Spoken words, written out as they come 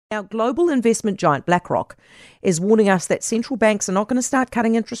Now, global investment giant BlackRock is warning us that central banks are not going to start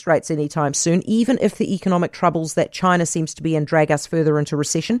cutting interest rates anytime soon, even if the economic troubles that China seems to be in drag us further into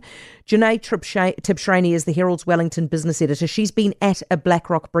recession. Jenee Tibshraeny is the Herald Wellington business editor. She's been at a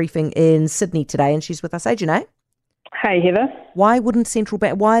BlackRock briefing in Sydney today, and she's with us. Hey, Jenee. Hey, Heather. Why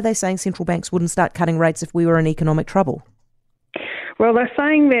are they saying central banks wouldn't start cutting rates if we were in economic trouble? Well, they're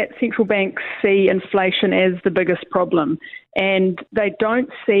saying that central banks see inflation as the biggest problem, and they don't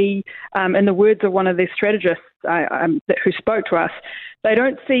see, in the words of one of their strategists who spoke to us, they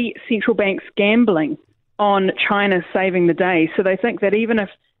don't see central banks gambling on China saving the day. So they think that even if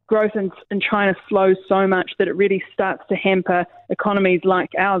growth in China slows so much that it really starts to hamper economies like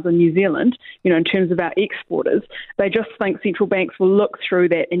ours in New Zealand, in terms of our exporters, they just think central banks will look through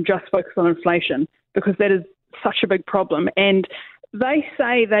that and just focus on inflation because that is such a big problem. And they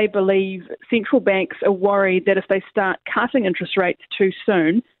say they believe central banks are worried that if they start cutting interest rates too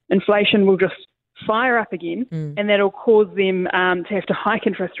soon, inflation will just fire up again, and that'll cause them to have to hike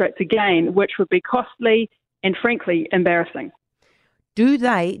interest rates again, which would be costly and, frankly, embarrassing. Did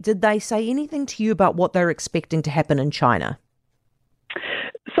they say anything to you about what they're expecting to happen in China?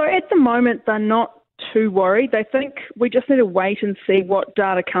 So at the moment, they're not too worried. They think we just need to wait and see what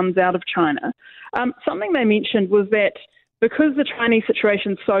data comes out of China. Something they mentioned was that because the Chinese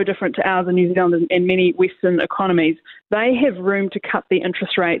situation is so different to ours in New Zealand and many Western economies, they have room to cut the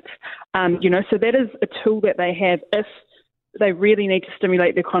interest rates. So that is a tool that they have if they really need to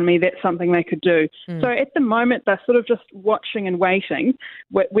stimulate the economy. That's something they could do. So at the moment, they're sort of just watching and waiting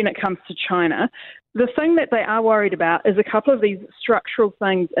when it comes to China. The thing that they are worried about is a couple of these structural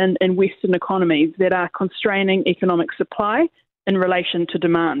things in Western economies that are constraining economic supply in relation to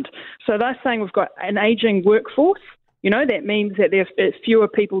demand. So they're saying we've got an aging workforce. That means that there's fewer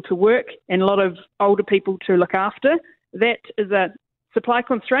people to work and a lot of older people to look after. That is a supply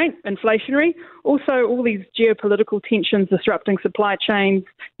constraint, inflationary. Also, all these geopolitical tensions disrupting supply chains,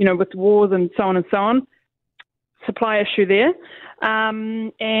 with wars and so on. Supply issue there.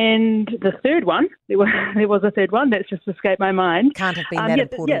 And the third one, there was a third one that's just escaped my mind. Can't have been that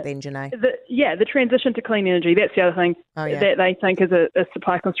important then, Jenee. The transition to clean energy. That's the other thing that they think is a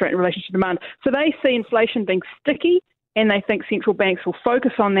supply constraint in relation to demand. So they see inflation being sticky, and they think central banks will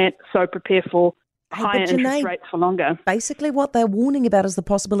focus on that, so prepare for higher interest rates for longer. Basically what they're warning about is the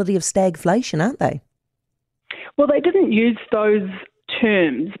possibility of stagflation, aren't they? Well, they didn't use those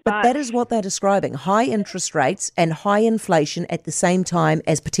terms. But that is what they're describing, high interest rates and high inflation at the same time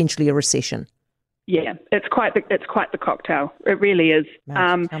as potentially a recession. Yeah, it's quite the cocktail. It really is.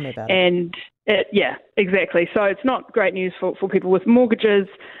 Tell me about it. Yeah, exactly. So it's not great news for people with mortgages.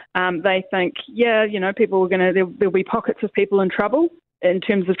 They think, people there'll be pockets of people in trouble in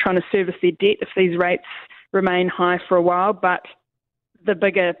terms of trying to service their debt if these rates remain high for a while. But the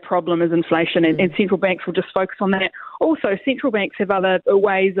bigger problem is inflation, and central banks will just focus on that. Also, central banks have other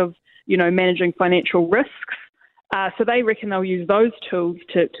ways of, managing financial risks. So they reckon they'll use those tools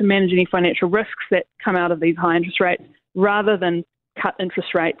to manage any financial risks that come out of these high interest rates rather than cut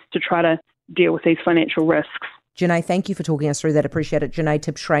interest rates to try to deal with these financial risks. Jenee, thank you for talking us through that. Appreciate it. Jenee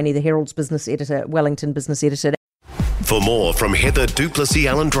Tibshraeny, the Herald's business editor, Wellington business editor. For more from Heather Duplessis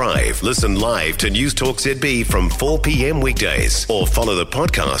Allen Drive, listen live to News Talk ZB from 4 p.m. weekdays or follow the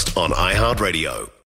podcast on iHeartRadio.